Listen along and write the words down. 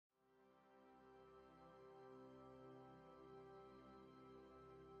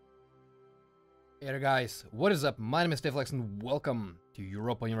Hey there guys, what is up? My name is Steflex and welcome to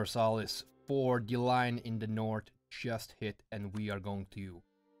Europa Universalis IV the line in the north just hit and we are going to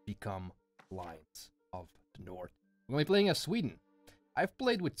become Lions of the North. We're going to be playing as Sweden. I've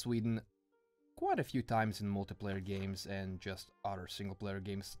played with Sweden quite a few times in multiplayer games and just other single player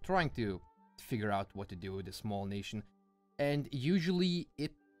games, trying to figure out what to do with a small nation. And usually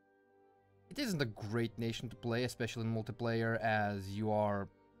it isn't a great nation to play, especially in multiplayer, as you are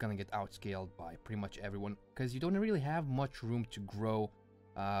gonna get outscaled by pretty much everyone because you don't really have much room to grow,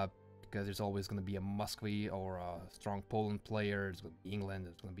 because there's always going to be a Muscovy or a strong Poland player. There's going to be England.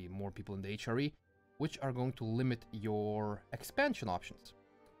 There's going to be more people in the HRE, which are going to limit your expansion options.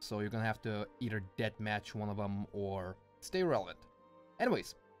 So you're going to have to either deathmatch one of them or stay relevant.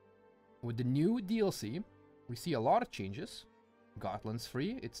 Anyways, with the new DLC, we see a lot of changes. Gotland's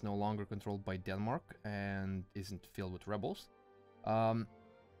free. It's no longer controlled by Denmark and isn't filled with rebels.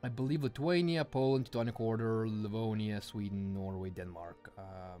 I believe Lithuania, Poland, Teutonic Order, Livonia, Sweden, Norway, Denmark,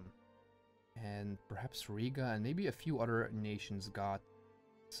 and perhaps Riga, and maybe a few other nations got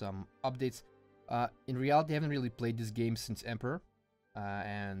some updates. In reality, I haven't really played this game since Emperor,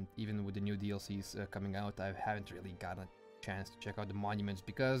 and even with the new DLCs coming out, I haven't really gotten a chance to check out the monuments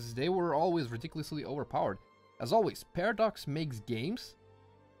because they were always ridiculously overpowered. As always, Paradox makes games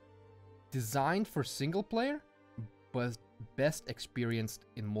designed for single player, but best experienced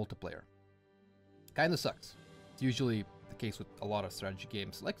in multiplayer. Kinda sucks. It's usually the case with a lot of strategy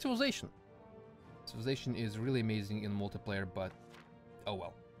games, like Civilization. Civilization is really amazing in multiplayer, but oh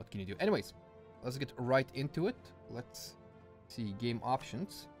well, what can you do? Anyways, let's get right into it. Let's see game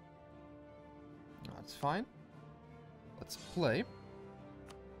options. That's fine. Let's play.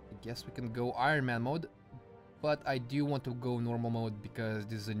 I guess we can go Iron Man mode, but I do want to go normal mode because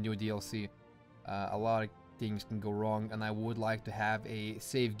this is a new DLC. A lot of things can go wrong, and I would like to have a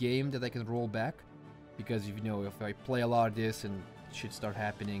save game that I can roll back, because if you know, if I play a lot of this and shit start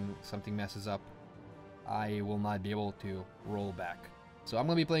happening, something messes up, I will not be able to roll back. So I'm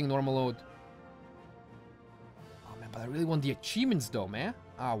gonna be playing normal mode. Oh man, but I really want the achievements though, man.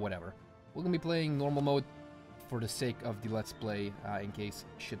 Whatever. We're gonna be playing normal mode for the sake of the let's play, in case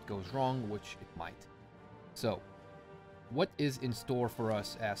shit goes wrong, which it might. So, what is in store for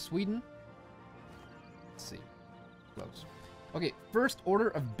us as Sweden? Let's see. Close. Okay, first order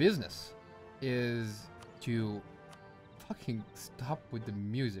of business is to fucking stop with the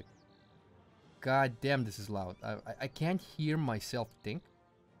music. God damn, this is loud. I can't hear myself think.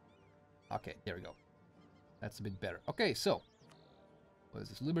 Okay, there we go. That's a bit better. Okay, so what is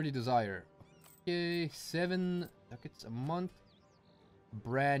this? Liberty Desire. Okay, 7 ducats a month.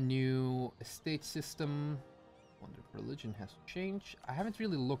 Brand new estate system. Wonder if religion has changed. I haven't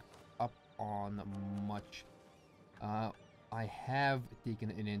really looked up on much. I have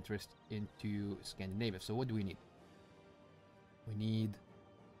taken an interest into Scandinavia. So what do we need? We need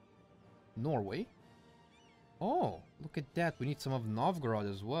Norway. Oh, look at that. We need some of Novgorod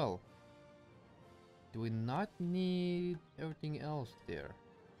as well. Do we not need everything else there?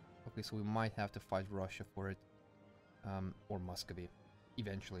 Okay, so we might have to fight Russia for it. Or Muscovy,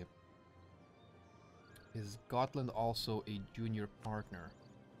 eventually. Is Gotland also a junior partner?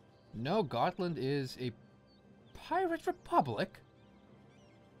 No, Gotland is a pirate republic.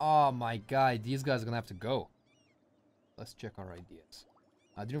 Oh my god, these guys are gonna have to go. Let's check our ideas.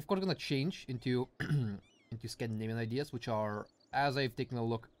 They're of course gonna change into into Scandinavian ideas, which are, as I've taken a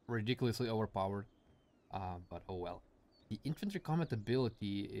look, ridiculously overpowered. But oh well. The infantry combat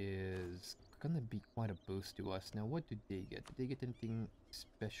ability is gonna be quite a boost to us. Now, what do they get? Did they get anything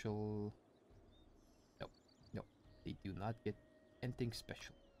special? No, no, they do not get anything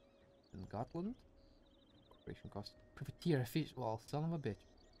special. In Gotland, corporation cost, privateer, fish. Well, son of a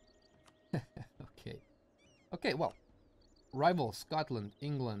bitch. Okay, well, rival Scotland,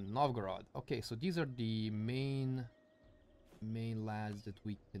 England, Novgorod. Okay, so these are the main lads that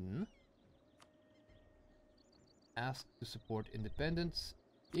we can ask to support independence.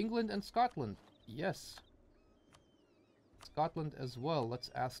 England and Scotland, yes. Scotland as well. Let's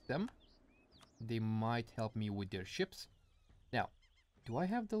ask them. They might help me with their ships. Now, do I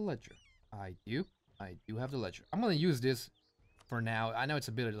have the ledger? I do. I do have the ledger. I'm gonna use this for now. I know it's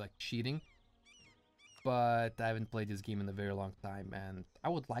a bit like cheating, but I haven't played this game in a very long time, and I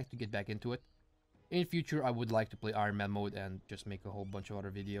would like to get back into it. In future, I would like to play Iron Man mode and just make a whole bunch of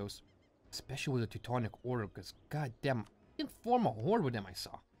other videos, especially with the Teutonic Order, because god damn, I didn't form a horde with them. I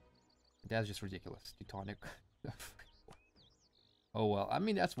saw. That's just ridiculous. Teutonic. Oh well, I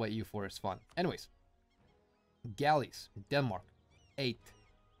mean that's why EU4 is fun. Anyways, galleys, Denmark, 8.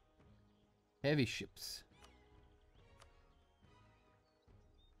 Heavy ships.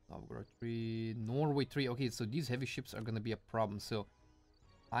 Novgorod 3, Norway 3. Okay, so these heavy ships are gonna be a problem. So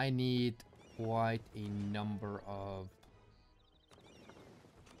I need quite a number of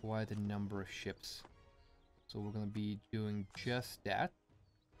ships. So we're gonna be doing just that.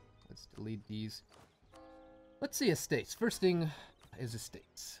 Let's delete these. Let's see estates. First thing is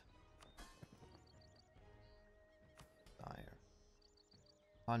estates. Dire.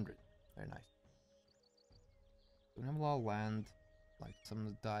 100. Very nice. Don't have a lot of land, like some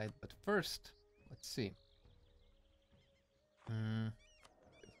that died, but first, let's see.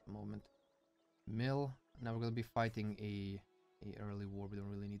 Just a moment. Mill. Now we're gonna be fighting a early war. We don't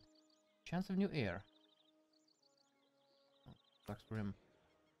really need chance of new heir. Oh, sucks for him.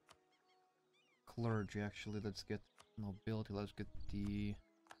 Clergy, actually. Let's get nobility. Let's get the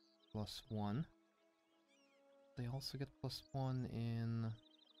 +1. They also get +1 in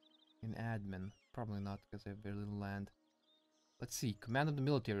admin. Probably not, because they have very little land. Let's see. Command of the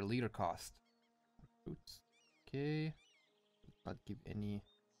military. Leader cost. Recruits. Okay. Not give any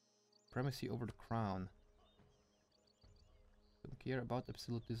primacy over the crown. Don't care about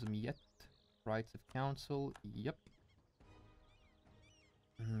absolutism yet. Rights of council. Yep.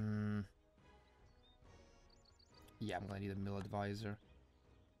 Yeah, I'm gonna need a mill advisor.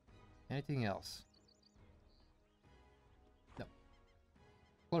 Anything else? No.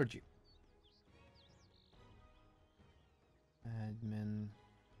 Clergy. Admin.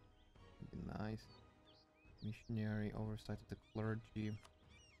 Would be nice. Missionary, oversight of the clergy.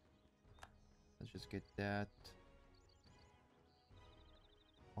 Let's just get that.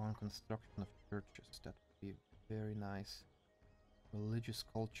 On construction of churches. That would be very nice. Religious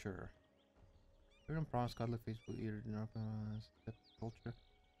culture. Freedom promise, godly faithful eater, culture.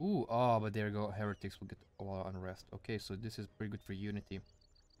 Ooh, oh, but there you go. Heretics will get a lot of unrest. Okay, so this is pretty good for unity.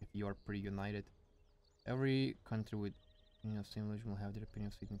 If you are pretty united. Every country with same religion will have their opinion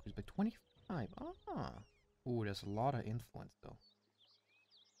of seat increased by 25. Ah. Ooh, there's a lot of influence though.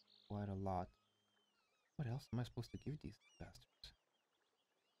 Quite a lot. What else am I supposed to give these bastards?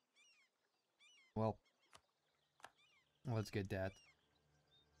 Well, let's get that.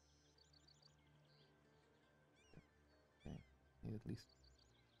 Okay, need at least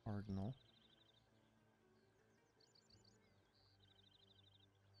cardinal.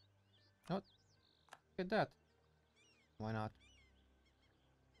 What? Get that. Why not?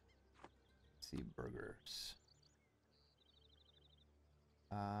 Let's see, burgers.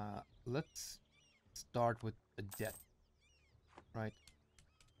 Let's start with a debt. Right.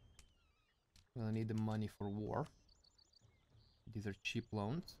 We're gonna need the money for war. These are cheap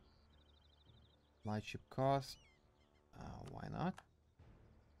loans. Light ship cost. Why not?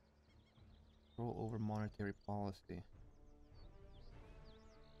 Roll over monetary policy.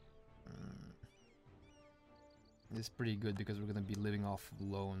 This is pretty good because we're gonna be living off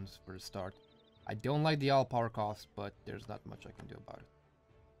loans for a start. I don't like the all power cost, but there's not much I can do about it.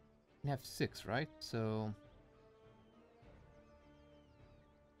 We have 6, right? So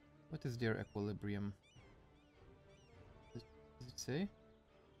what is their equilibrium? Does it say?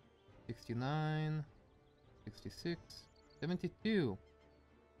 69, 66, 72.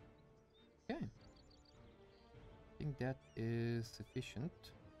 Okay. I think that is sufficient.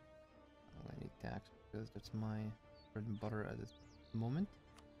 I need tax because that's my bread and butter at this moment.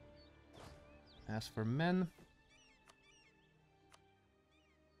 As for men,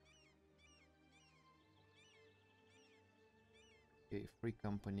 okay, free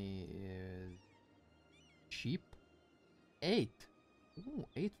company is cheap. 8. Ooh,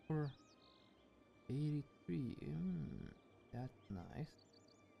 8 for 83. That's nice.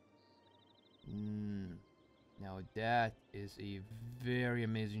 Now that is a very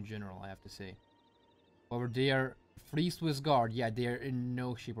amazing general, I have to say. However, they are free Swiss Guard. Yeah, they are in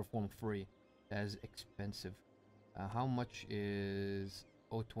no shape or form free. That is expensive. How much is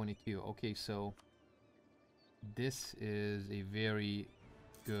 022? Okay, so this is a very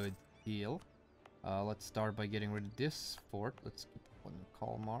good deal. Let's start by getting rid of this fort. Let's keep one in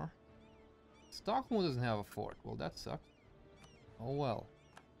Kalmar. Stockholm doesn't have a fort. Well, that sucks. Oh well.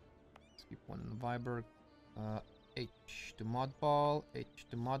 Let's keep one in Viborg. H to modball. H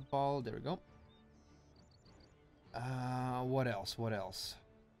to modball. There we go. What else? What else?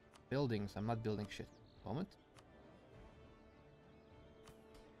 Buildings. I'm not building shit at the moment.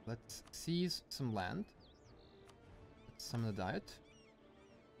 Let's seize some land. Let's summon the diet.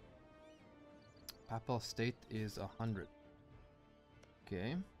 Papal state is 100.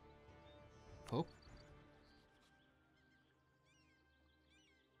 Okay. Pope.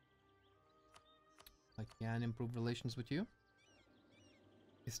 I can improve relations with you.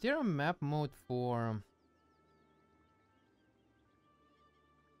 Is there a map mode for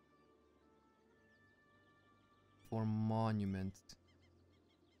for monuments.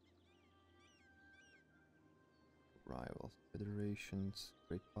 Rivals, federations,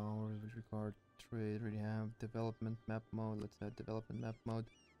 great powers with regard to trade. Already have development map mode. Let's add development map mode.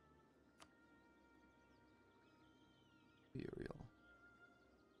 Imperial.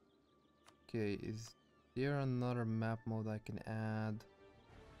 Okay, is there another map mode I can add?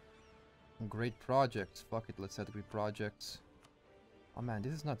 Great projects. Fuck it, let's add great projects. Oh man,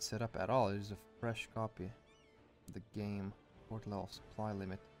 this is not set up at all. It is a fresh copy of the game. Port level supply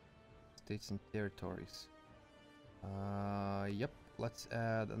limit. States and territories. Yep. Let's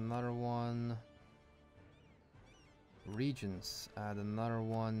add another one. Regions. Add another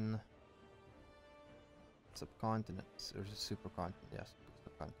one. Subcontinents. There's a supercontinent. Yes,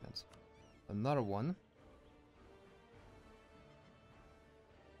 subcontinents. Another one.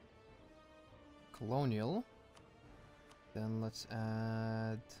 Colonial. Then let's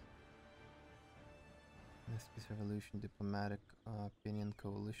add Peace Revolution, Diplomatic, Opinion,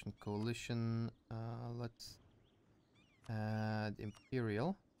 Coalition. Let's add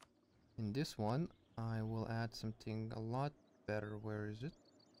Imperial. In this one, I will add something a lot better. Where is it?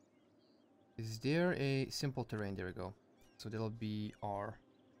 Is there a simple terrain? There we go. So that'll be R.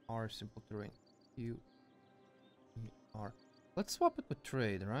 R simple terrain. U E R. Let's swap it with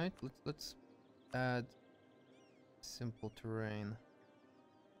trade, right? Let's add simple terrain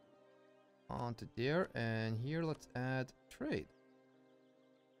onto there, and here let's add trade.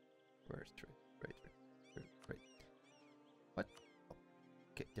 Where's trade? Trade. What? Oh,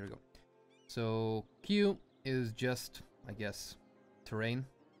 okay, there we go. So Q is just, I guess, terrain.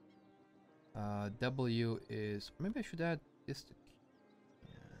 W is, maybe I should add this to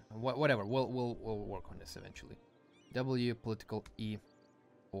whatever. We'll work on this eventually. W political, E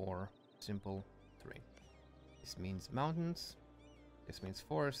for simple terrain. This means mountains, this means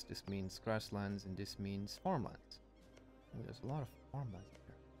forest, this means grasslands, and this means farmlands. Ooh, there's a lot of farmlands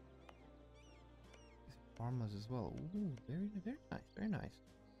here. Farmlands as well. Ooh, very nice, very nice.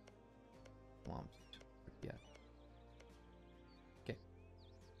 Swamps. Yeah. Okay.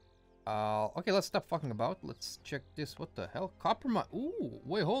 Okay, let's stop fucking about. Let's check this. What the hell? Copper mine. Ooh,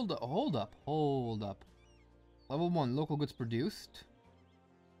 wait, hold up. Level 1, local goods produced.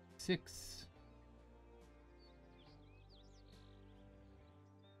 6.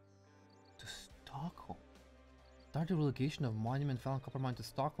 To Stockholm. Start the relocation of monument found copper mine to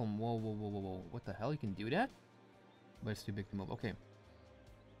Stockholm. Whoa. What the hell? You can do that? But it's too big to move. Okay.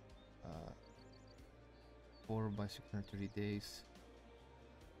 4 by 630 days.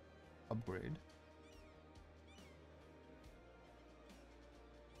 Upgrade.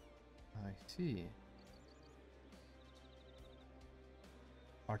 I see.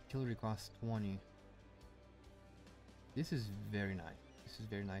 Artillery costs 20. This is very nice. This is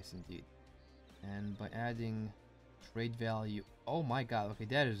very nice indeed. And by adding trade value, oh my god, okay,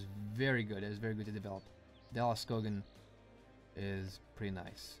 that is very good. That is very good to develop. Dallas Kogan is pretty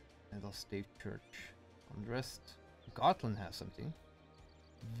nice. And I'll State Church. On the rest, Gotland has something.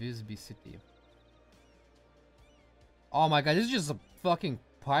 Visby City. Oh my god, this is just a fucking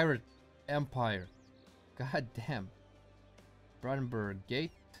pirate empire. God damn. Brandenburg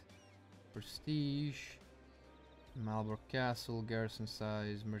Gate. Prestige. Malbork Castle. Garrison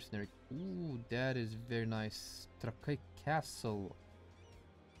size. Mercenary. Ooh, that is very nice. Trakai Castle.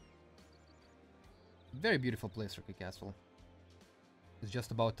 Very beautiful place, Trakai Castle. It's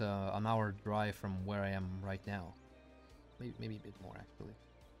just about an hour drive from where I am right now. Maybe a bit more, actually.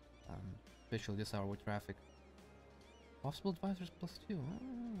 Especially this hour with traffic. Possible advisors +2.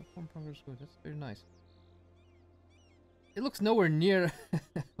 Form progress good. That's very nice. It looks nowhere near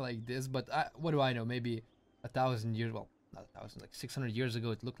like this, but what do I know? Maybe 1,000 years. Well, not 1,000, like 600 years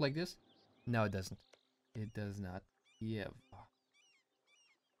ago, it looked like this. No, it doesn't. It does not. Yeah.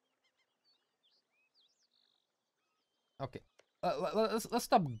 Okay. Let's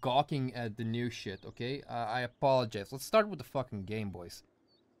stop gawking at the new shit, okay? I apologize. Let's start with the fucking game, boys.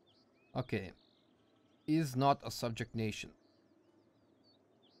 Okay. Is not a subject nation.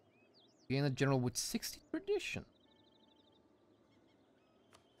 Gain a general with 60 tradition.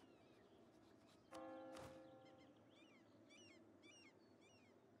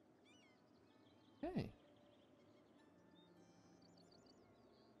 Okay.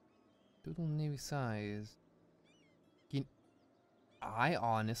 Total navy size. I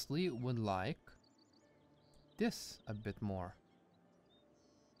honestly would like this a bit more.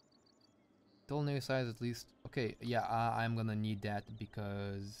 Total navy size at least. Okay, yeah, I'm gonna need that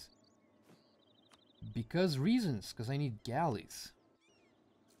because reasons. Because I need galleys.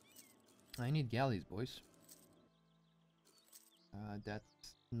 I need galleys, boys.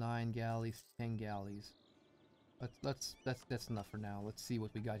 That's 9 galleys, 10 galleys. That's enough for now. Let's see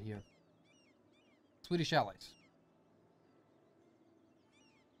what we got here. Swedish allies.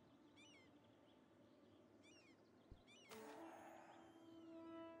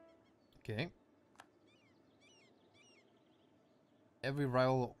 Okay. Every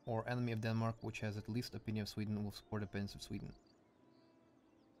rival or enemy of Denmark which has at least opinion of Sweden will support independence of Sweden.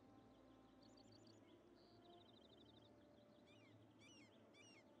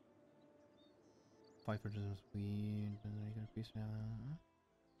 Fight for Sweden.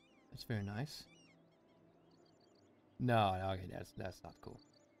 That's very nice. No, okay, that's not cool.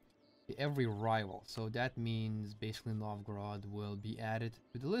 Every rival, so that means basically Novgorod will be added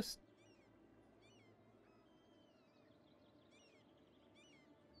to the list.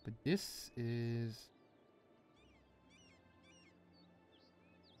 But this is...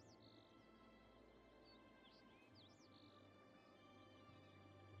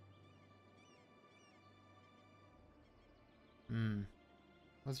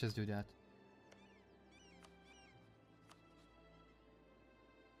 Let's just do that.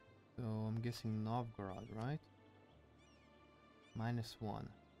 So I'm guessing Novgorod, right? -1.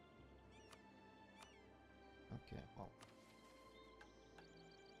 Okay, well.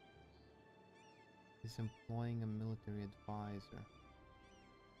 He's employing a military advisor.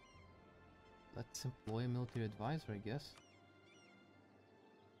 Let's employ a military advisor, I guess.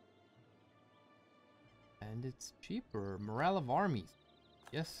 And it's cheaper. Morale of armies.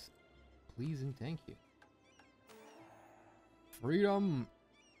 Yes. Please and thank you. Freedom.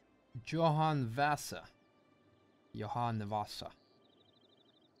 Johan Vasa. Johan Vasa.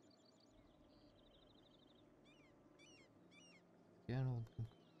 General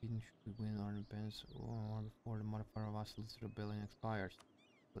Sweden should win our independence or before the modifier of Vasal's rebellion expires.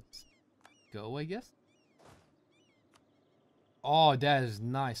 Let's go, I guess. Oh, that is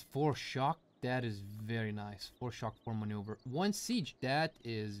nice. 4 shock. That is very nice. 4 shock, 4 maneuver. 1 siege. That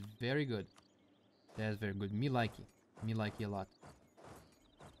is very good. That is very good. Me likey. Me likey a lot.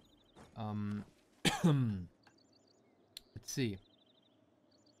 Let's see.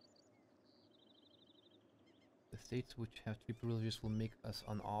 The states which have 3 privileges will make us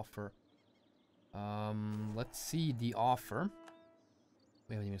an offer. Let's see the offer.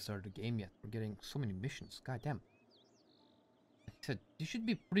 We haven't even started the game yet. We're getting so many missions. God damn. Like I said, this should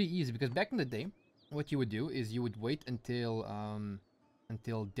be pretty easy because back in the day, what you would do is you would wait until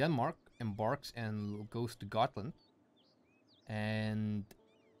Denmark embarks and goes to Gotland, and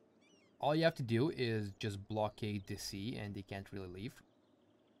all you have to do is just blockade the sea, and they can't really leave,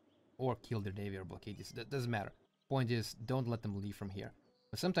 or kill their navy or blockade this. That doesn't matter. Point is, don't let them leave from here.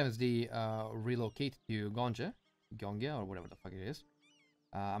 But sometimes they relocate to Gonja, or whatever the fuck it is.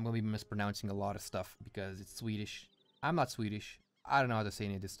 I'm gonna be mispronouncing a lot of stuff because it's Swedish. I'm not Swedish. I don't know how to say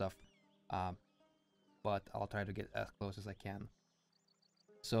any of this stuff. But I'll try to get as close as I can.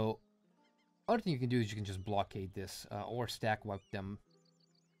 So, other thing you can do is you can just blockade this or stack wipe them.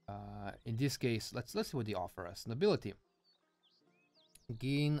 In this case, let's see what they offer us. Nobility.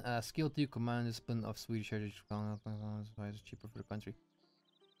 Gain skill 2 command discipline of Swedish heritage. Cheaper for the country.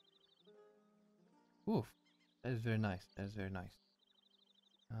 Oof, that is very nice. That is very nice.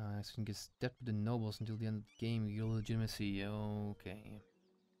 So you can get step to the nobles until the end of the game. Your legitimacy. Okay.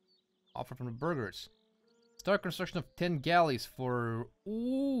 Offer from the burghers. Start construction of 10 galleys for...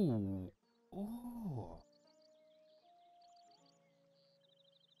 Ooh. Ooh.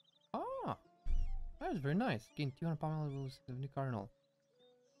 Ah. That is very nice. Gain 200 power levels of new cardinal.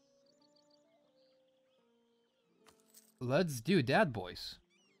 Let's do that, boys.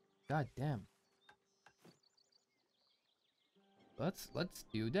 God damn. Let's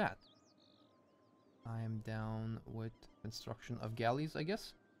do that. I am down with construction of galleys, I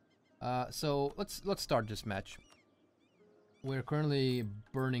guess. So let's start this match. We're currently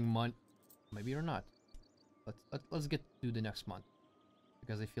burning money. Maybe or not. Let's get to the next month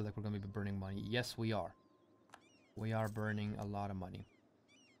because I feel like we're gonna be burning money. Yes, we are. We are burning a lot of money.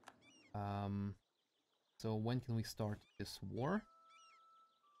 So when can we start this war?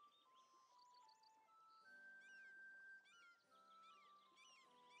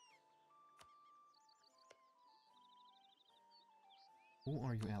 Who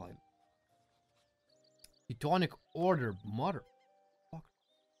are you allied? Teutonic Order, mother. Fuck.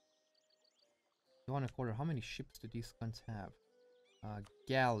 Teutonic Order, how many ships do these guns have?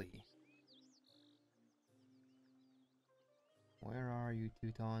 Galley. Where are you,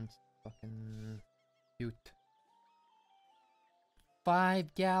 Teutons? Fucking cute.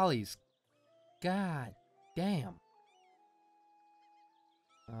 5 galleys. God damn.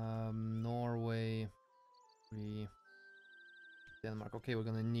 Norway. 3. Denmark. Okay, we're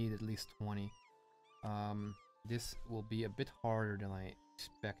gonna need at least 20. This will be a bit harder than I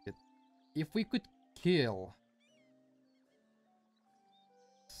expected. If we could kill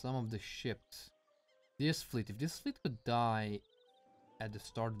some of the ships, if this fleet could die at the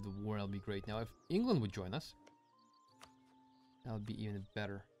start of the war, that'll be great. Now, if England would join us, that would be even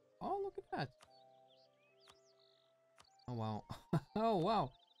better. Oh, look at that! Oh wow! Oh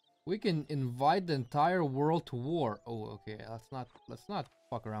wow! We can invite the entire world to war. Oh, okay. Let's not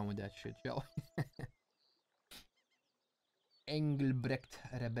fuck around with that shit, shall we? Engelbrecht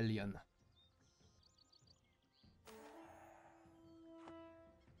Rebellion.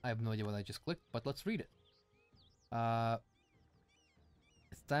 I have no idea what I just clicked, but let's read it.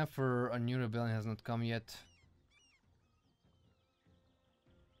 It's time for a new rebellion, has not come yet.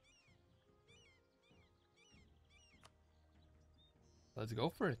 Let's go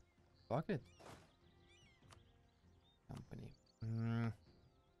for it. Fuck it. Company.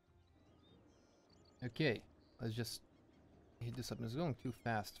 Okay, let's just hit this up. It's going too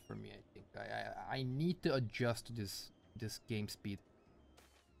fast for me, I think. I need to adjust to this game speed,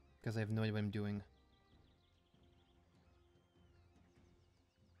 because I have no idea what I'm doing.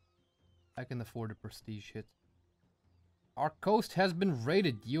 I can afford a prestige hit. Our coast has been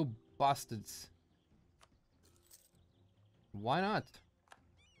raided, you bastards. Why not?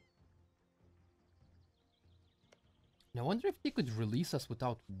 Now, I wonder if they could release us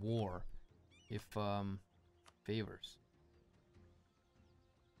without war. If, favors.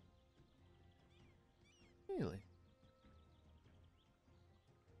 Really?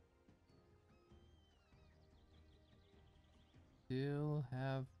 Still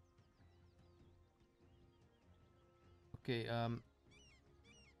have... Okay,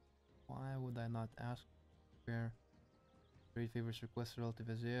 why would I not ask where trade favors request relative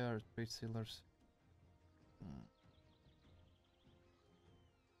as they are trade sailors?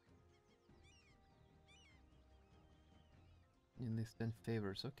 Enlist 10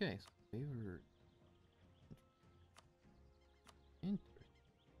 favors. Okay, so favor. Interesting.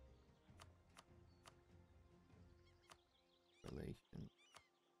 Relation.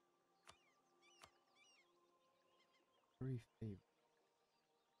 3 favors.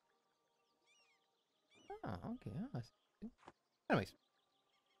 Ah, okay. Ah, I see. Anyways,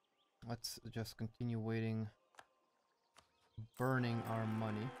 let's just continue waiting. Burning our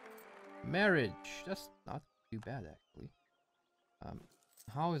money. Marriage. That's not too bad, actually.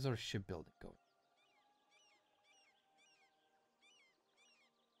 How is our shipbuilding going?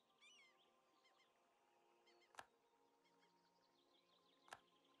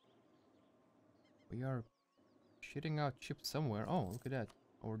 We are shitting out ships somewhere. Oh, look at that.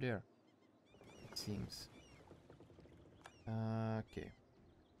 Over there. It seems. Okay.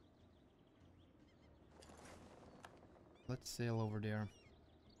 Let's sail over there.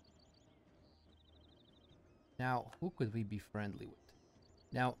 Now, who could we be friendly with?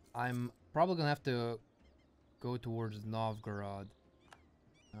 Now, I'm probably gonna have to go towards Novgorod.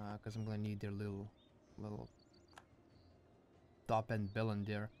 Because I'm gonna need their little top-end villain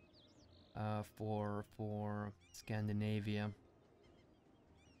there. For Scandinavia.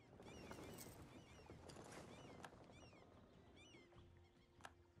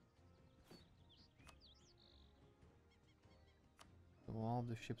 So all of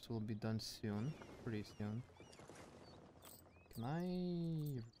the ships will be done soon, pretty soon. Can I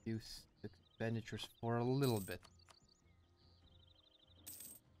reduce the expenditures for a little bit?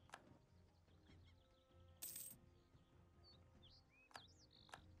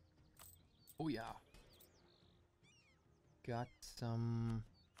 Oh yeah. Got some...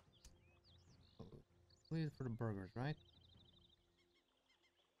 Please for the burgers, right?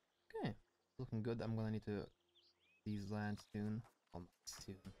 Okay. Looking good. I'm gonna need to these lands soon. Well, not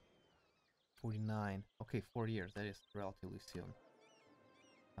soon. 49. Okay, 4 years. That is relatively soon.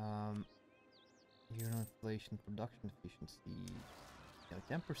 Year on inflation, production efficiency.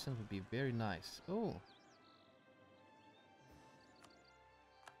 Yeah, 10% would be very nice. Oh.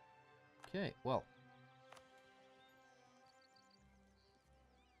 Okay, well.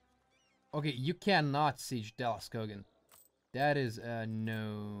 Okay, you cannot siege Dalaskogan. That is a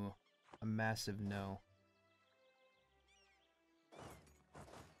no. A massive no.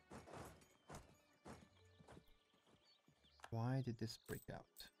 Why did this break out?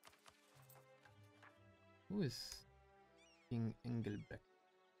 Who is King Engelbrecht?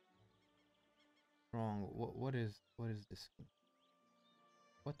 Wrong. What is this?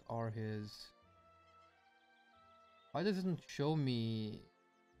 What are his? Why doesn't it show me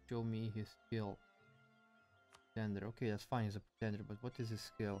his skill? Pretender. Okay, that's fine. He's a pretender, but what is his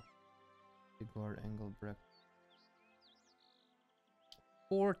skill? Sigurd Engelbrecht.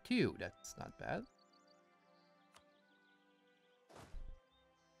 4-2. That's not bad.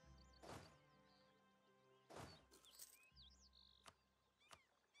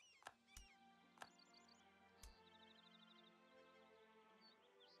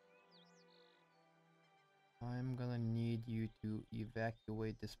 I'm gonna need you to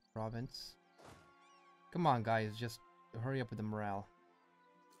evacuate this province. Come on, guys, just hurry up with the morale.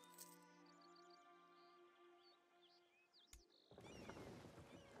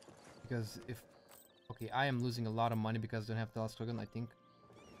 Because if... Okay, I am losing a lot of money because I don't have Dallas token, I think.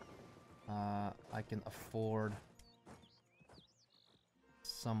 I can afford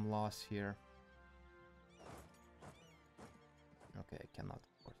some loss here. Okay, I cannot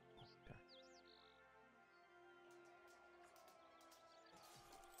afford loss here.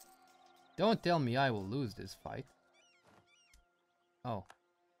 Don't tell me I will lose this fight. Oh.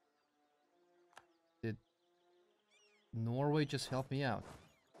 Did Norway just help me out?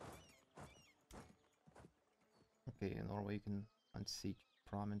 Okay, in Norway you can unsiege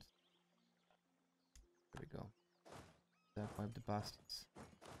province. There we go. That wipe the bastards.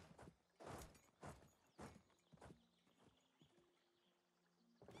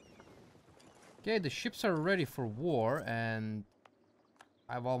 Okay, the ships are ready for war, and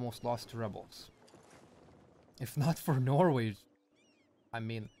I've almost lost to rebels. If not for Norway, I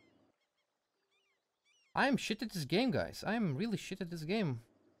mean... I am shit at this game, guys. I am really shit at this game.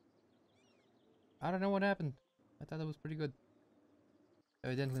 I don't know what happened. I thought it was pretty good.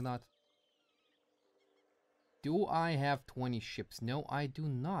 Evidently not. Do I have 20 ships? No, I do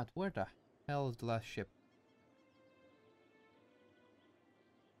not. Where the hell is the last ship?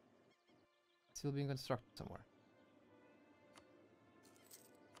 Still being constructed somewhere.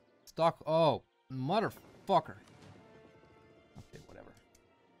 Stock. Oh, motherfucker. Okay, whatever.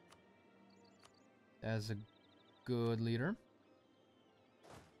 As a good leader.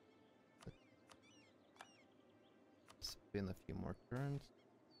 Spin a few more turns.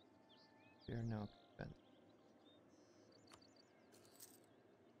 Here, no.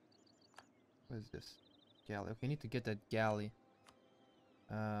 What is this? Galley. Okay, I need to get that galley.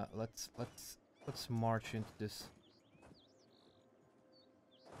 Let's march into this.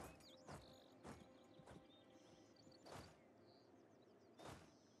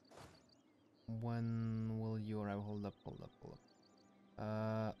 When will you arrive? Hold up.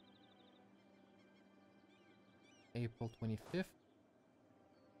 April 25th.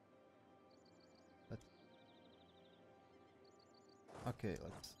 Okay,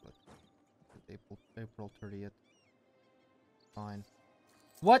 let's April 30th. Fine.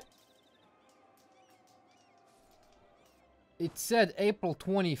 What? It said April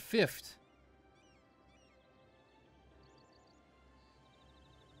 25th.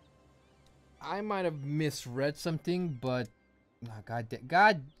 I might have misread something, but God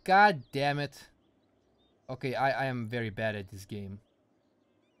damn it. Okay, I am very bad at this game.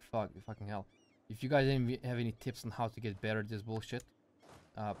 Fucking hell. If you guys have any tips on how to get better at this bullshit,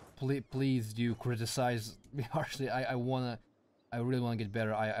 please do criticize me harshly. I really wanna get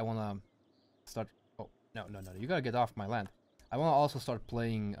better. I wanna start. Oh no, you gotta get off my land. I wanna also start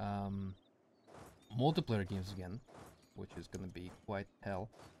playing multiplayer games again, which is gonna be quite hell.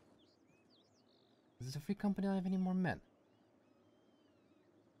 Is this a free company? I don't have any more men.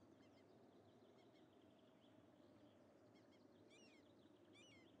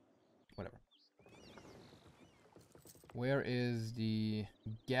 Whatever. Where is the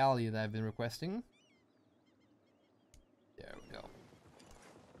galley that I've been requesting? There we go.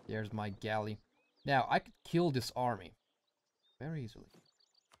 There's my galley. Now, I could kill this army very easily.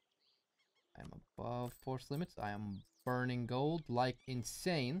 I'm above force limits. I am burning gold like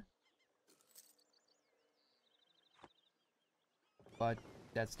insane. But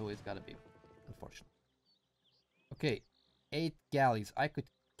that's the way it's gotta be, unfortunately. Okay, 8 galleys. I could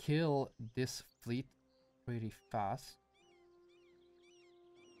kill this fleet pretty fast.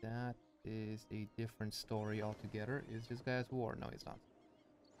 That is a different story altogether. Is this guy at war? No, he's not.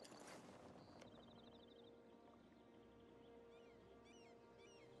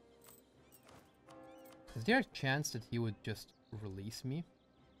 Is there a chance that he would just release me?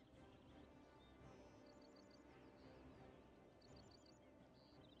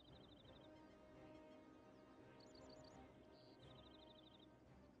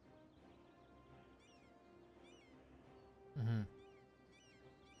 Mm-hmm.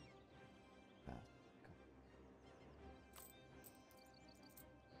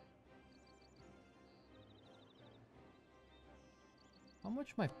 How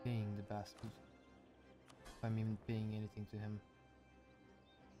much am I paying the bastard? If I'm even paying anything to him.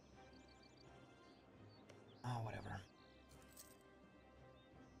 Oh, whatever.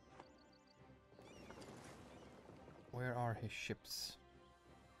 Where are his ships?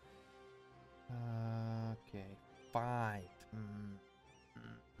 Okay, 5.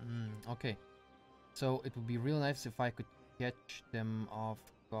 Okay, so it would be real nice if I could catch them off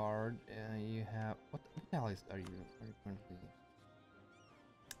guard. You have... What allies are you currently?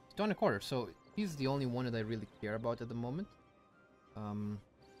 Stone and a quarter, so he's the only one that I really care about at the moment.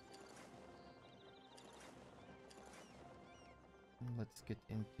 Let's get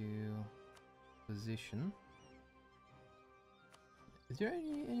into position. Is there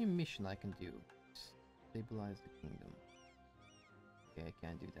any mission I can do? Stabilize the kingdom. Okay, I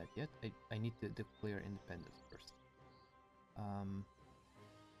can't do that yet. I need to declare independence first.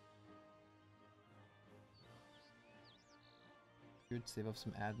 Should save up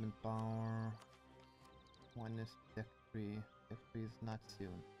some admin power. One is tech 3. Tech 3 is not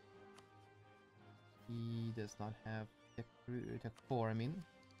soon. He does not have tech 3, tech 4, I mean.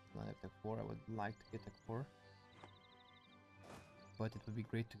 Not have tech 4. I would like to get tech 4. But it would be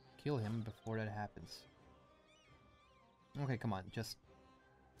great to kill him before that happens. Okay, come on, just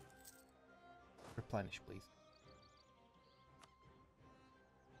replenish, please.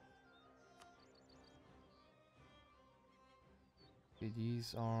 Okay,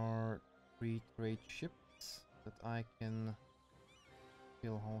 these are 3 trade ships that I can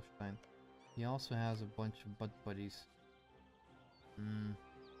kill Holstein. He also has a bunch of butt buddies.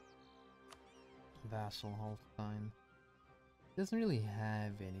 Vassal Holstein. Doesn't really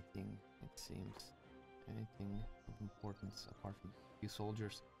have anything, it seems. Anything of importance apart from a few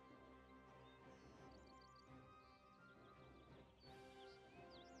soldiers.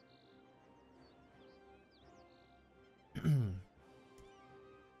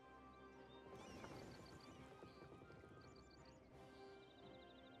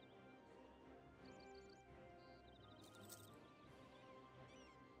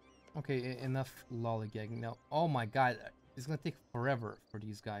 Okay, enough lollygagging now. Oh my god, it's gonna take forever for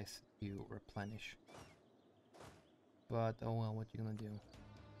these guys to replenish. But oh well, what you gonna do?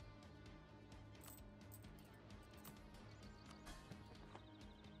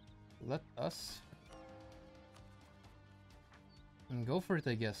 Let us go for it,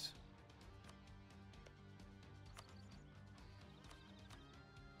 I guess.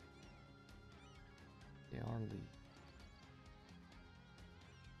 They are lead.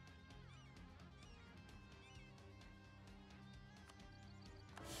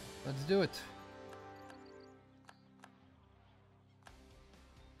 Let's do it.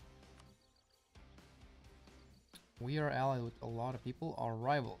 We are allied with a lot of people, our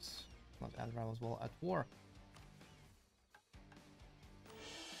rivals. Not at rivals, well, at war.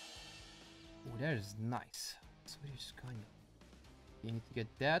 Oh, that is nice. Swedish kind of. You need to get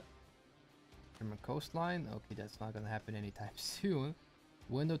that. German coastline. Okay, that's not gonna happen anytime soon.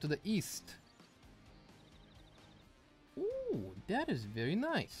 Window to the east. Ooh, that is very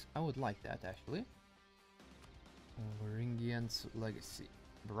nice. I would like that, actually. Varangian's legacy.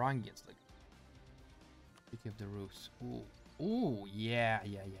 Varangian's legacy. City of the Roofs. Ooh, ooh, yeah.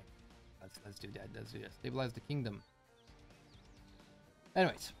 Let's do that. Let's do that. Stabilize the kingdom.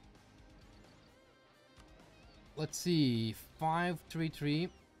 Anyways, let's see. 533.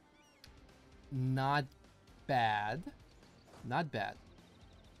 Not bad. Not bad.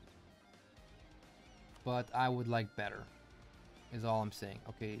 But I would like better. Is all I'm saying.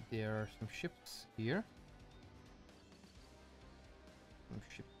 Okay, there are some ships here. Some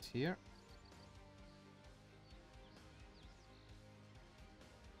ships here.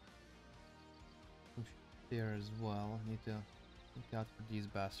 There as well. I need to look out for these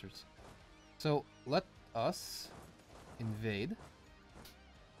bastards. So let us invade.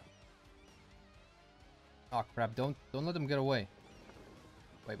 Oh crap! Don't let them get away.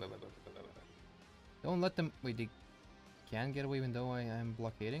 Wait. Don't let them. Wait, they can get away even though I am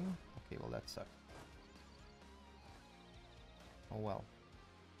blockading. Okay, well that sucks. Oh well.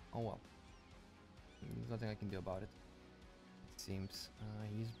 Oh well. There's nothing I can do about it. Seems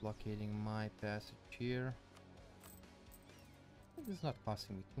he's blockading my passage here. This is not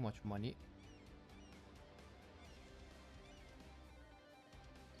costing me too much money.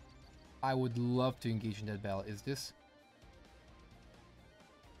 I would love to engage in that battle. Is this?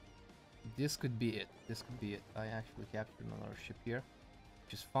 This could be it. This could be it. I actually captured another ship here,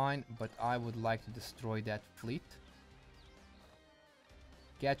 which is fine, but I would like to destroy that fleet.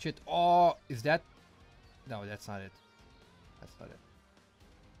 Catch it. Oh, is that? No, that's not it. That's not it.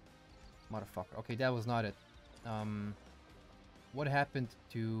 Motherfucker. Okay, that was not it. What happened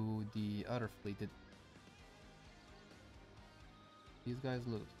to the other fleet? Did these guys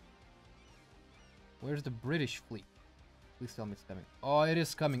lose? Where's the British fleet? Please tell me it's coming. Oh, it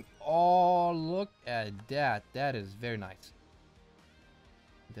is coming. Oh, look at that. That is very nice.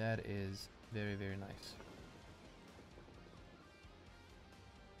 That is very, very nice.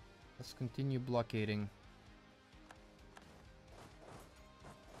 Let's continue blockading.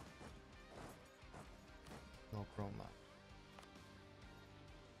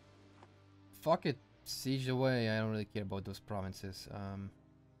 fuck it. Siege away. I don't really care about those provinces. I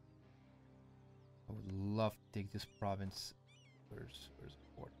would love to take this province. Where's the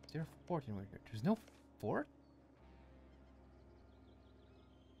fort? Is there a fort anywhere here? There's no fort?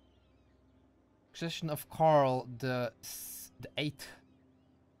 Succession of Karl the 8th.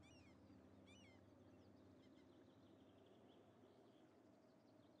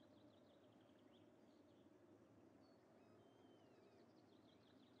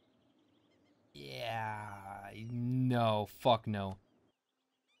 Yeah, no, fuck no.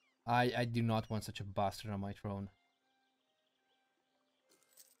 I do not want such a bastard on my throne.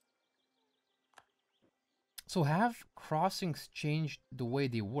 So have crossings changed the way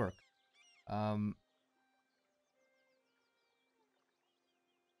they work? Danish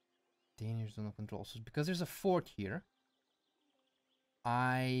zone of control. So because there's a fort here,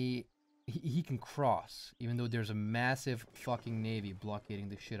 he can cross, even though there's a massive fucking navy blockading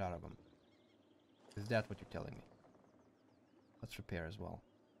the shit out of him. Is that what you're telling me? Let's repair as well.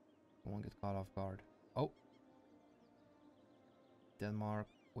 I won't get caught off guard. Oh. Denmark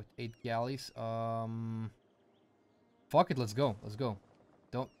with 8 galleys. Fuck it, let's go. Let's go.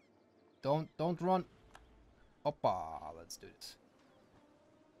 Don't run. Hoppa, let's do this.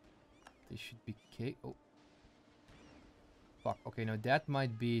 They should be oh. Fuck, okay, now that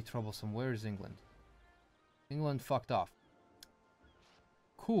might be troublesome. Where is England? England fucked off.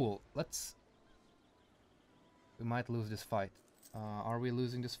 Cool, let's... We might lose this fight. Are we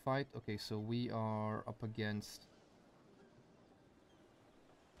losing this fight? Okay, so we are up against...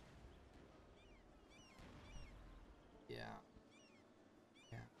 Yeah.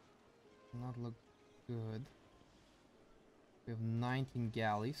 Yeah. Not look good. We have 19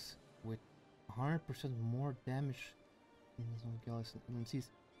 galleys with 100% more damage than galleys and inland seas.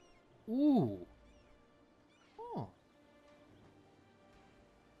 Ooh! Oh.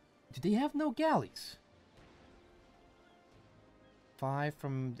 Do they have no galleys? 5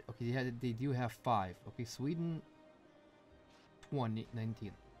 from... Okay, they do have 5. Okay, Sweden... 19.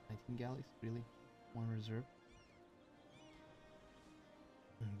 19 galleys? Really? 1 reserve?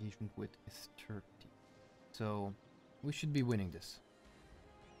 Engagement width is 30. So, we should be winning this.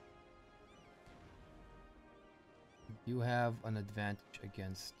 We do have an advantage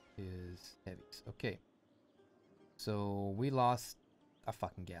against his heavies. Okay. So, we lost a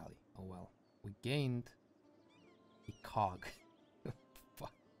fucking galley. Oh well. We gained a cog.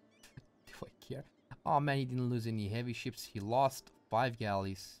 Fuck. Do I care? Oh man, he didn't lose any heavy ships. He lost 5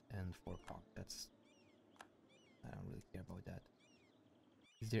 galleys and 4 cog. That's... I don't really care about that.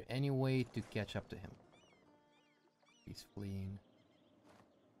 Is there any way to catch up to him? He's fleeing.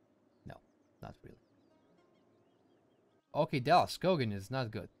 No, not really. Okay, Dallas, Kogan is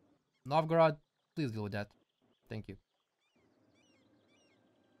not good. Novgorod, please deal with that. Thank you.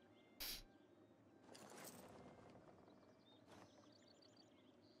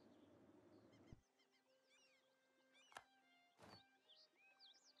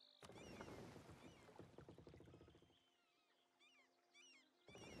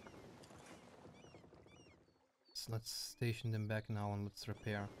 So let's station them back now and let's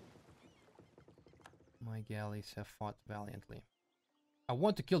repair. My galleys have fought valiantly. I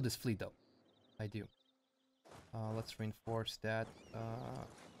want to kill this fleet though. I do. Let's reinforce that.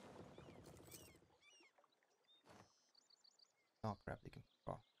 Oh crap, they can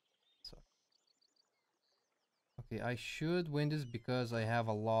cross. So. Okay, I should win this because I have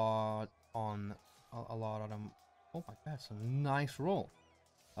a lot on them. Oh my god, that's a nice roll.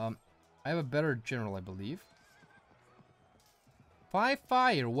 I have a better general, I believe. 5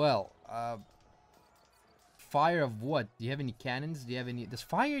 fire, well, fire of what? Do you have any cannons? Do you have any... Does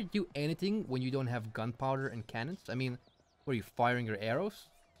fire do anything when you don't have gunpowder and cannons? I mean, were you firing your arrows?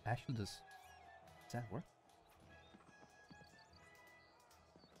 Actually, does that work?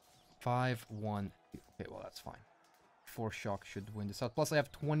 5-1. Okay, well, that's fine. 4 shock should win this out. Plus, I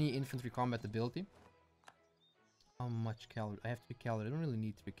have 20 infantry combat ability. How much cavalry? I have 3 cavalry. I don't really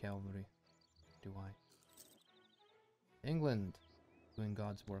need 3 cavalry. Do I? England. Doing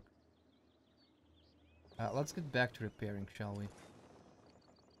God's work. Let's get back to repairing, shall we?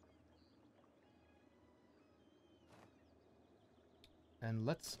 And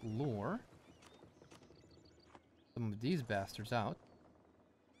let's lure some of these bastards out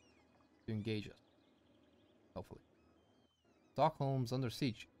to engage us. Hopefully. Stockholm's under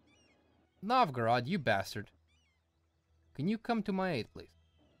siege. Novgorod, you bastard. Can you come to my aid, please?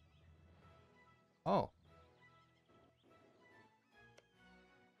 Oh.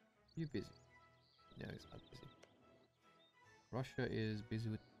 You busy? No, he's not busy. Russia is busy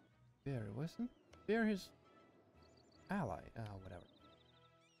with Bear, wasn't Bear his ally? Whatever.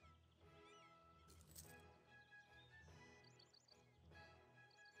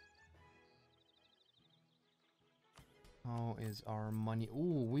 How is our money?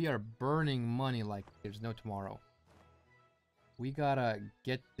 Ooh, we are burning money like there's no tomorrow. We gotta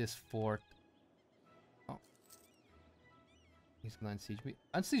get this fort. Oh. He's gonna unsiege me.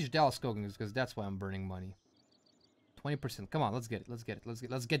 Unsiege Dallas Skogans, because that's why I'm burning money. 20%. Come on, let's get it. Let's get it.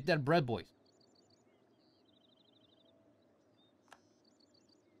 Let's get that bread, boys.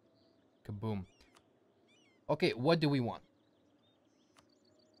 Kaboom. Okay, what do we want?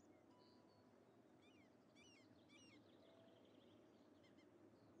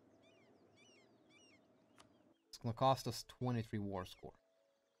 It's gonna cost us 23 war score.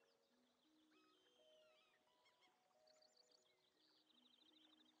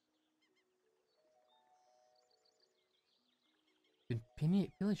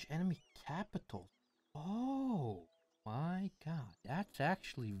 Pillage enemy capital. Oh my god, that's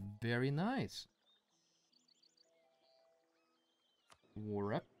actually very nice. War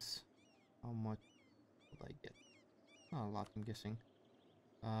reps. How much would I get? Not a lot, I'm guessing.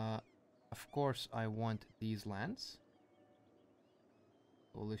 Of course I want these lands.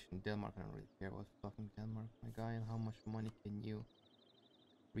 Coalition Denmark, I don't really care about fucking Denmark, my guy. And how much money can you?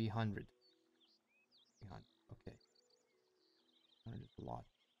 300. 300, okay. 100 is a lot.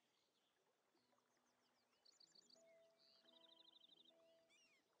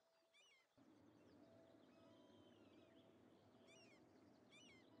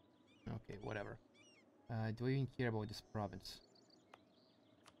 Okay, whatever. Do I even care about this province?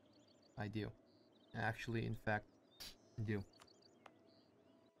 I do. Actually, in fact, I do.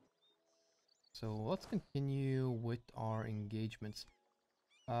 So let's continue with our engagements.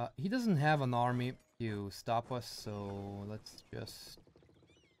 He doesn't have an army to stop us, so let's just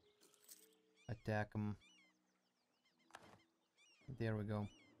attack him. There we go.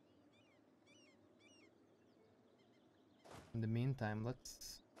 In the meantime,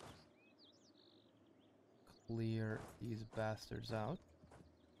 let's clear these bastards out.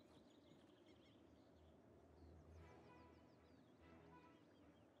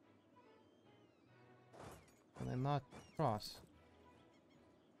 Can I not cross?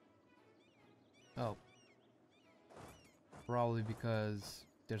 Oh. Probably because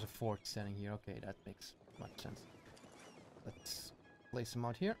there's a fort standing here. Okay, that makes much sense. Let's place them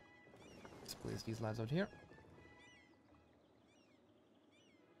out here. Let's place these lads out here.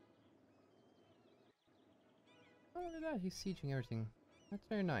 Oh, look at that. He's sieging everything. That's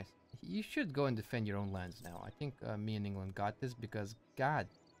very nice. You should go and defend your own lands now. I think me and England got this because, god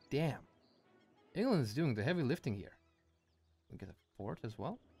damn. England is doing the heavy lifting here. We get a fort as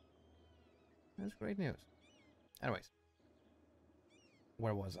well. That's great news. Anyways.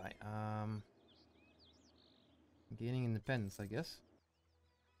 Where was I? Gaining independence, I guess.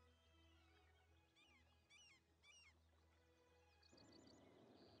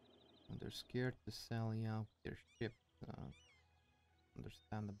 And they're scared to sell out their ship.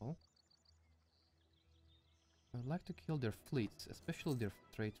 Understandable. I'd like to kill their fleets, especially their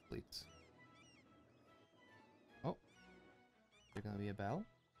trade fleets. Oh, there's gonna be a battle.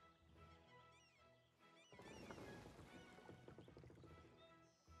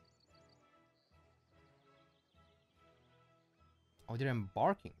 Oh, they're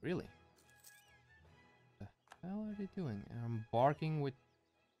embarking, really? What the hell are they doing? They're embarking with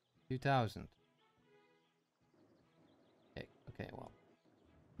 2000. Okay, okay, well.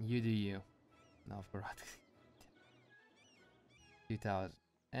 You do you. Novgorod. 2000.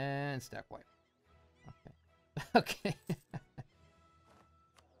 And stack wipe. Okay. Okay.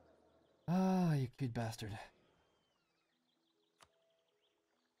 Ah, you cute bastard.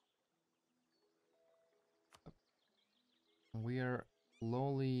 We are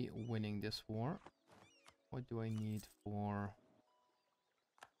slowly winning this war. What do I need for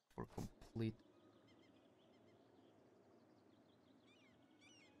complete?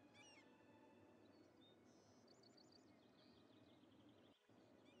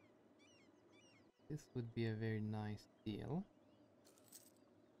 This would be a very nice deal.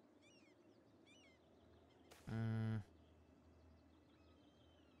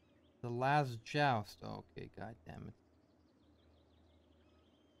 The last joust. Okay, god damn it.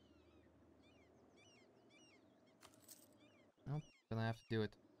 Nope, gonna have to do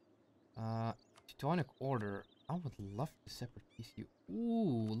it. Teutonic Order. I would love to separate TCU.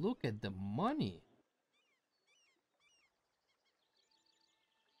 Ooh, look at the money.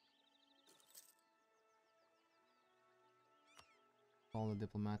 Call the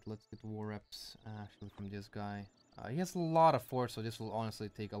diplomat. Let's get war reps actually from this guy. He has a lot of force, so this will honestly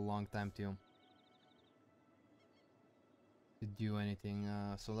take a long time to do anything.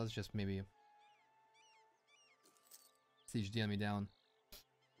 So let's just maybe siege the enemy down.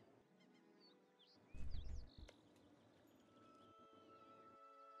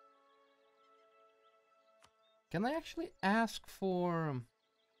 Can I actually ask for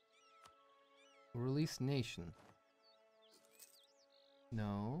release nation?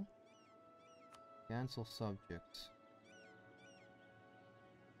 No. Cancel subjects.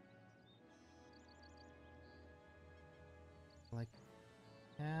 Like,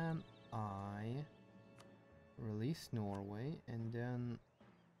 can I release Norway and then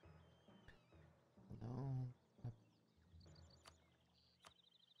no?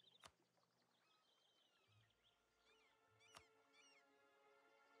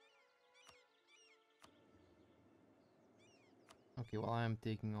 Okay, well, I am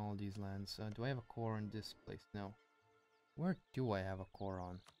taking all these lands. Do I have a core in this place? No. Where do I have a core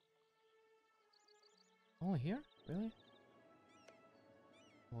on? Oh, here? Really?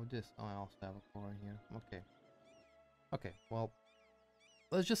 Oh, this. Oh, I also have a core in here. Okay. Okay, well,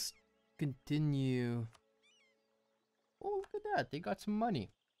 let's just continue. Oh, look at that. They got some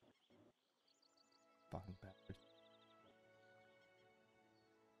money. Fucking bastards.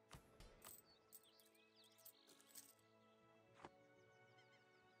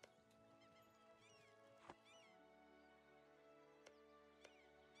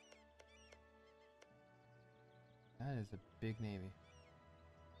 That is a big navy.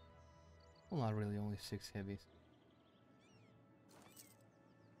 Well, not really, only 6 heavies.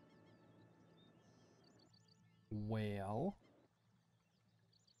 Well.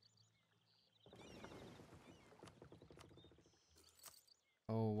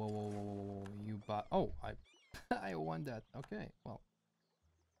 Oh, whoa, whoa, whoa, whoa, whoa. You bought. Oh, I I won that. Okay, well.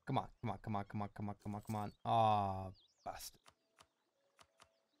 Come on, come on, come on, come on, come on, come on, come on. Ah, bastard.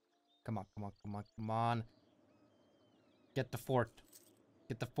 Come on, come on, come on, come on. Get the fort.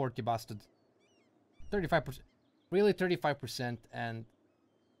 Get the fort, you bastard. 35%. Really, 35% and...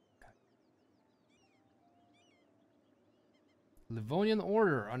 Livonian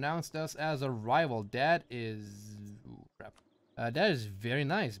Order announced us as a rival. That is... Ooh, crap. That is very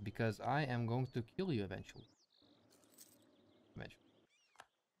nice, because I am going to kill you eventually.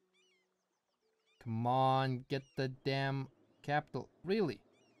 Come on, get the damn capital. Really?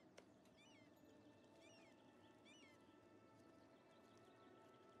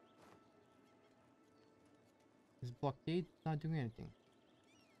 This blockade not doing anything.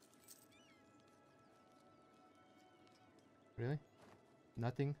 Really?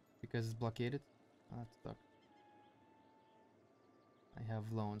 Nothing? Because it's blockaded? Ah, it's stuck. I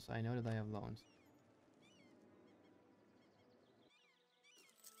have loans. I know that I have loans.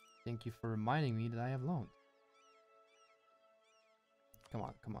 Thank you for reminding me that I have loans. Come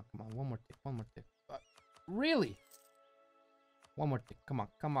on, come on, come on. One more tick, one more tick. Really? One more tick. Come on,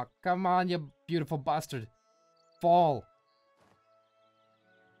 come on, come on, you beautiful bastard. Fall.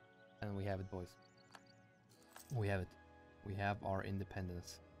 And we have it, boys. We have it. We have our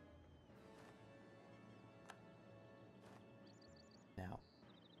independence. Now,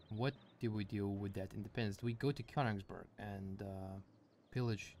 what do we do with that independence? Do we go to Königsberg and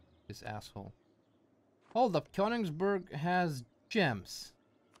pillage this asshole? Hold up, Königsberg has gems.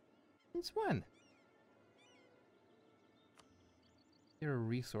 Since when? Here a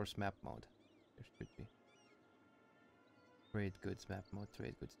resource map mode. There should be. Trade goods map mode,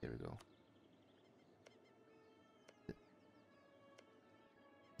 trade goods, there we go.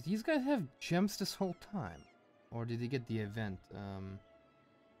 Did these guys have gems this whole time? Or did they get the event?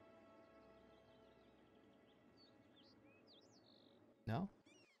 No?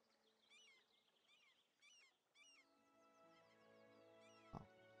 Oh.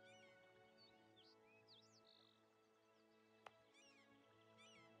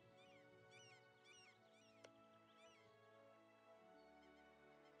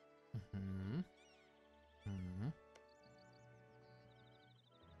 Mm-hmm. Mm-hmm.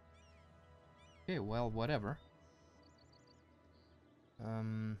 Okay, well, whatever.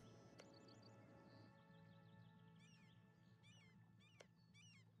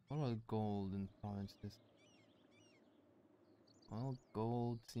 What about gold in provinces? Well,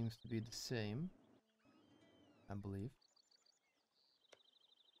 gold seems to be the same, I believe.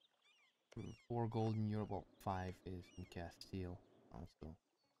 4 gold in Europe, well, 5 is in Castile, also.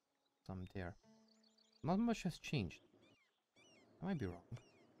 Some there. Not much has changed. I might be wrong.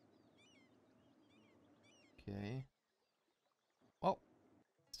 Okay. Well,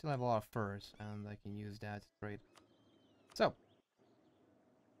 still have a lot of furs, and I can use that to trade. So,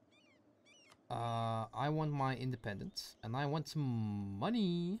 I want my independence, and I want some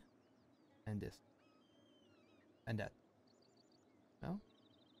money, and this, and that. No?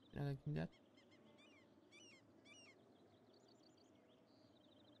 You're not liking that?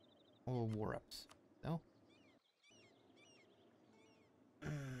 All war ups. No?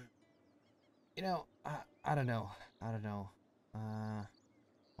 You know, I don't know. I don't know. I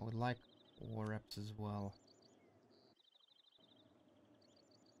would like war reps as well.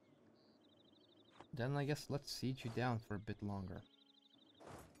 Then I guess let's siege you down for a bit longer.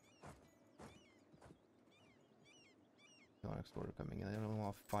 Next order coming in. I don't really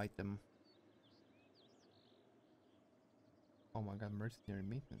want to fight them. Oh my god, mercenary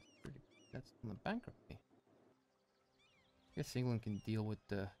maintenance. That's on the bankruptcy. I guess England can deal with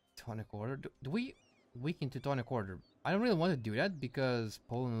the Teutonic Order. Do we weaken Teutonic Order? I don't really want to do that because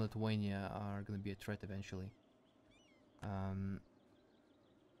Poland and Lithuania are going to be a threat eventually.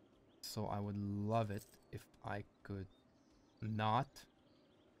 So I would love it if I could not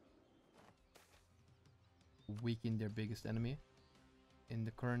weaken their biggest enemy in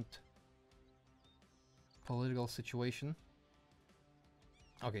the current political situation.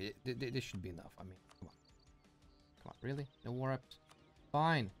 Okay, this should be enough. I mean, come on. Come on, really? No war reps?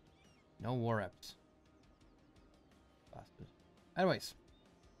 Fine. No war reps. Bastard. Anyways.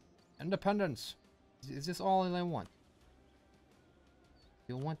 Independence. Is this all I want?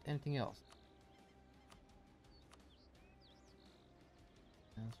 Do you want anything else?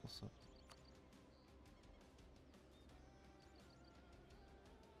 That's what's up.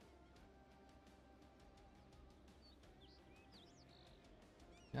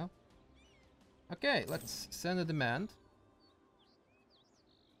 No? Okay, let's send a demand.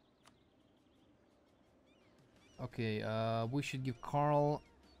 Okay, we should give Karl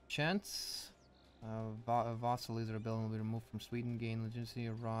chance. Vassal is rebellion will be removed from Sweden, gain legitimacy,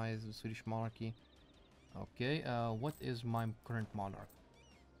 rise of Swedish monarchy. Okay, what is my current monarch?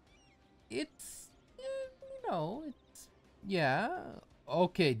 It's, you know, it's, yeah.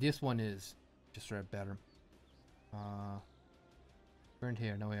 Okay, this one is just right better. Current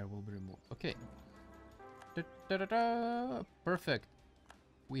hair, no hair will be removed. Okay. Perfect.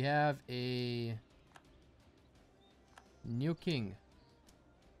 We have a new king.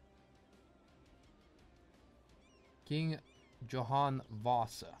 King Johan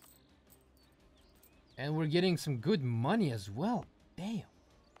Vasa. And we're getting some good money as well. Damn.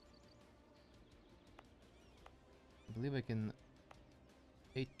 I believe I can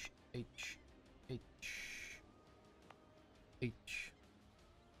H.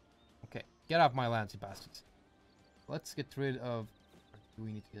 Okay, get off my lands, you bastards. Let's get rid of... Do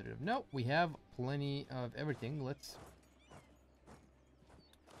we need to get rid of... No, we have plenty of everything. Let's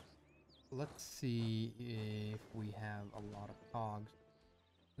see if we have a lot of cogs.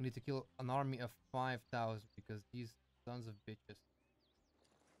 We need to kill an army of 5,000 because these sons of bitches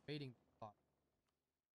raiding